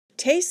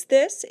Taste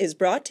This is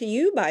brought to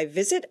you by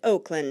Visit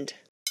Oakland.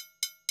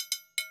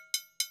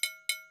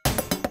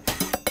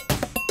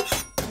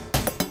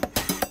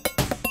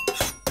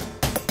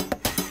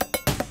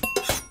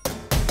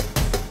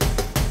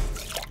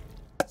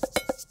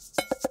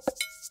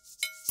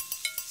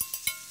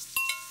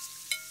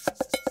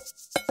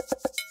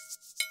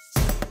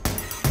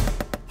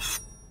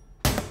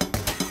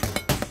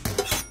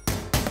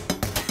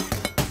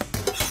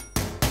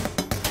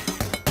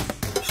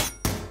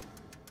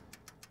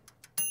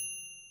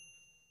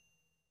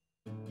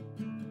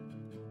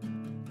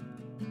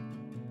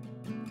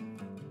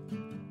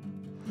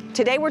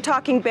 Today we're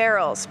talking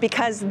barrels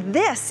because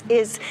this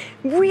is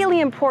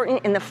really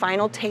important in the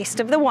final taste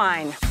of the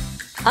wine.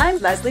 I'm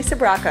Leslie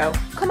Sbrocco.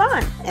 Come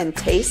on and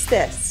taste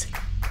this.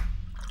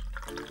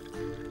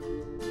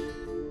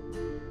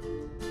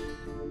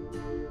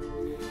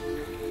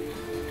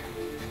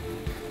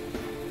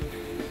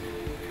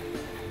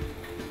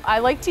 I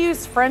like to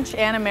use French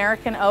and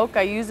American oak.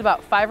 I use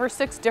about 5 or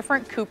 6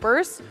 different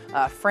coopers.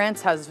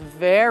 France has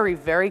very,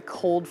 very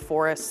cold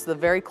forests. The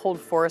very cold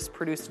forests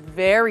produce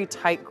very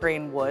tight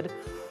grain wood.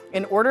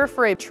 In order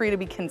for a tree to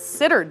be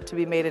considered to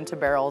be made into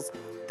barrels,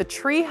 the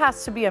tree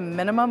has to be a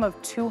minimum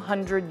of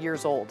 200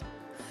 years old.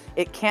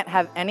 It can't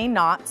have any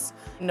knots.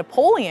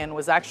 Napoleon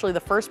was actually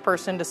the first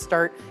person to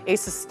start a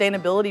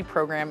sustainability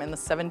program in the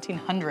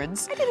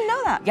 1700s. I didn't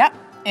know that. Yep,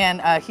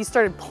 and he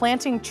started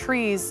planting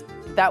trees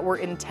that were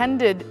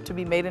intended to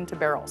be made into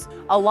barrels.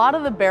 A lot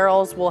of the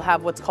barrels will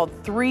have what's called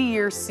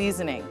 3-year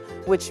seasoning,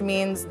 which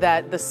means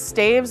that the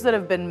staves that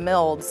have been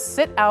milled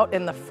sit out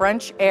in the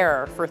French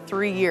air for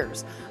 3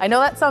 years. I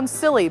know that sounds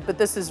silly, but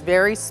this is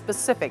very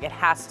specific. It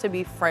has to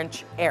be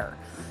French air.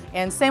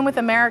 And same with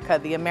America.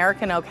 The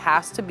American oak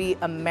has to be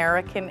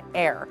American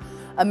air.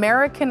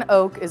 American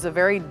oak is a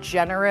very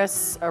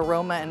generous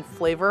aroma and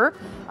flavor.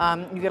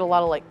 You get a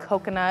lot of like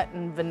coconut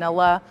and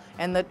vanilla,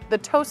 and the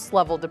toast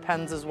level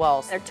depends as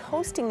well. They're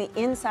toasting the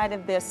inside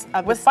of this,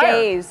 with the fire.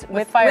 staves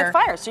with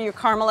fire. So you're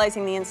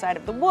caramelizing the inside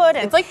of the wood.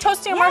 And it's like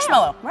toasting a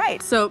marshmallow.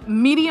 Right. So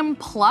medium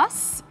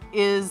plus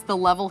is the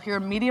level here,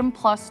 medium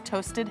plus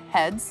toasted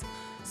heads.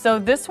 So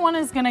this one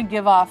is gonna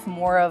give off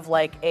more of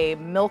like a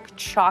milk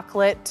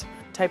chocolate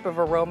type of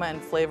aroma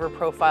and flavor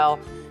profile.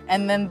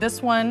 And then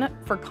this one,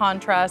 for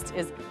contrast,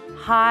 is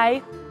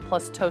high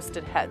plus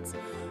toasted heads.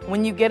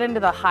 When you get into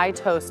the high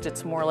toast,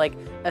 it's more like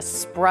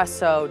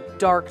espresso,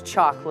 dark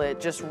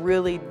chocolate, just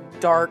really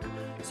dark,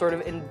 sort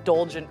of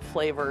indulgent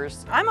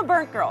flavors. I'm a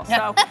burnt girl,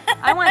 so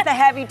I want the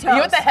heavy toast. You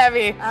want the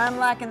heavy. I'm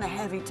liking the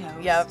heavy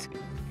toast. Yep.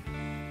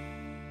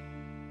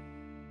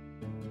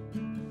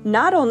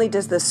 Not only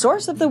does the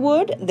source of the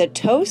wood, the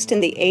toast,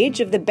 and the age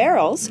of the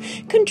barrels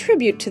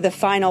contribute to the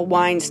final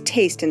wine's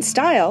taste and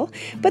style,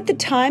 but the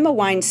time a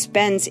wine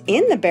spends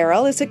in the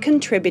barrel is a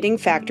contributing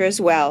factor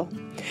as well.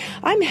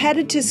 I'm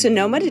headed to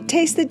Sonoma to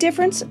taste the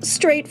difference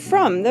straight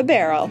from the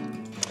barrel.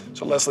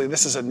 So Leslie,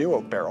 this is a new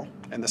oak barrel,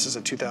 and this is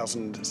a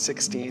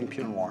 2016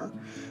 Pinot Noir.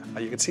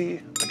 You can see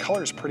the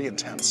color is pretty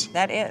intense.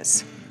 That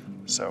is.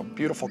 So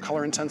beautiful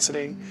color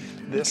intensity.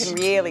 You can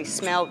really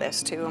smell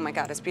this too. Oh my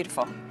God, it's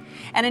beautiful.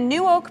 And a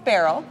new oak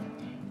barrel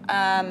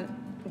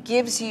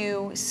gives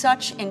you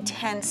such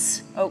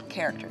intense oak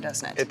character,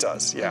 doesn't it? It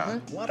does, yeah.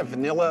 A lot of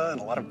vanilla and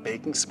a lot of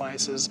baking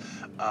spices.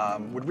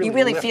 Would really you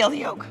really lift. feel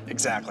the oak.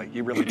 Exactly,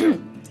 you really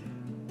do.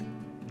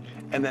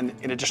 And then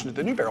in addition to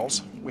the new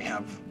barrels, we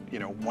have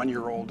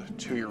 1-year-old,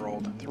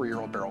 2-year-old,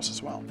 3-year-old barrels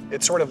as well.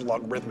 It's sort of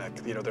logarithmic.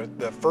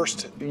 The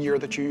first year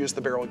that you use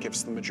the barrel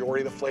gives the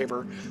majority of the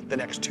flavor. The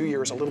next 2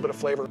 years, a little bit of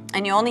flavor.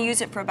 And you only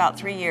use it for about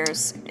 3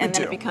 years, and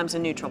then it becomes a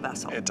neutral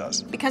vessel. It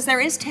does. Because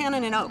there is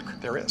tannin in oak.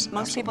 There is.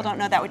 Most people don't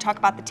know that. We talk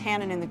about the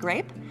tannin in the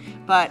grape,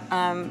 but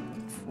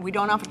we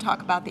don't often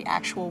talk about the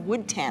actual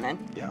wood tannin,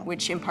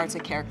 which imparts a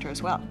character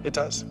as well. It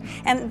does.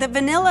 And the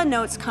vanilla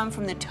notes come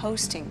from the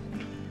toasting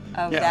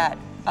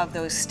of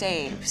those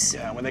staves.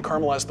 Yeah, when they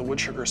caramelize the wood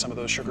sugar, some of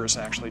those sugars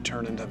actually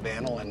turn into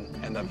vanilla,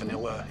 and that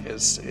vanilla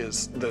is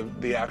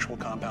the actual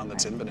compound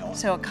that's in vanilla.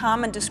 So a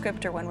common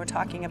descriptor when we're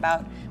talking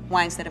about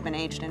wines that have been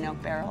aged in an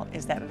oak barrel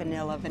is that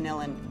vanilla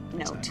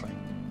note. Exactly.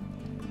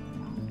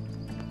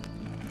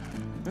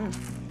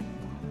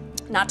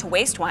 Not to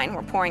waste wine,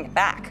 we're pouring it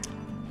back.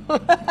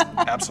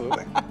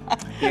 Absolutely.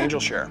 The angel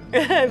share.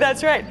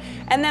 That's right.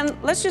 And then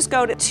let's just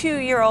go to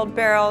 2-year-old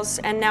barrels,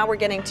 and now we're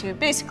getting to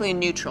basically a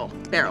neutral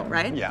barrel,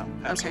 right? Yeah,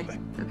 absolutely.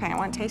 Okay, I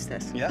want to taste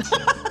this. Yes.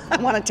 I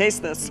want to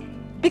taste this.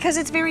 Because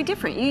it's very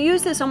different. You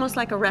use this almost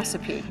like a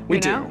recipe. We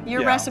do.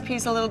 Your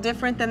recipe's a little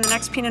different than the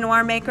next Pinot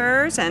Noir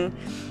makers, and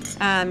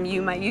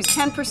you might use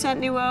 10%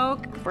 new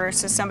oak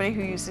versus somebody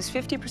who uses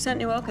 50%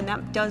 new oak, and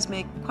that does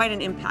make quite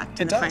an impact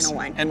in the final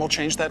wine. And we'll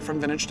change that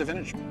from vintage to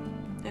vintage.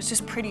 There's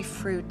just pretty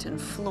fruit and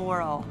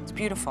floral. It's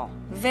beautiful.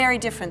 Very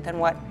different than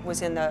what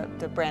was in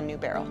the brand new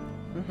barrel.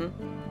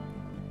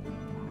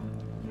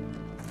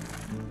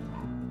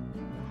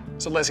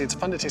 So Leslie, it's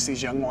fun to taste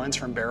these young wines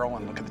from barrel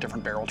and look at the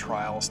different barrel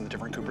trials and the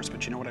different coopers,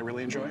 but you know what I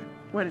really enjoy?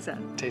 What is that?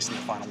 Tasting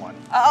the final wine.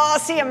 Oh,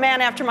 see, a man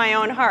after my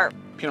own heart.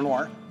 Pinot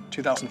Noir,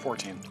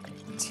 2014.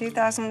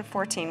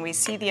 2014. We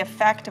see the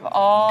effect of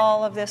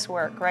all of this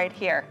work right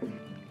here.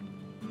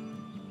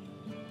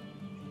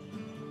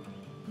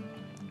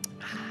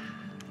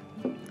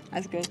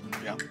 That's good.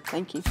 Yeah.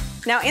 Thank you.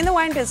 Now, in the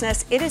wine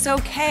business, it is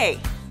okay.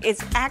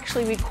 It's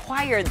actually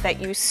required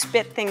that you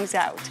spit things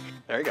out.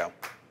 There you go.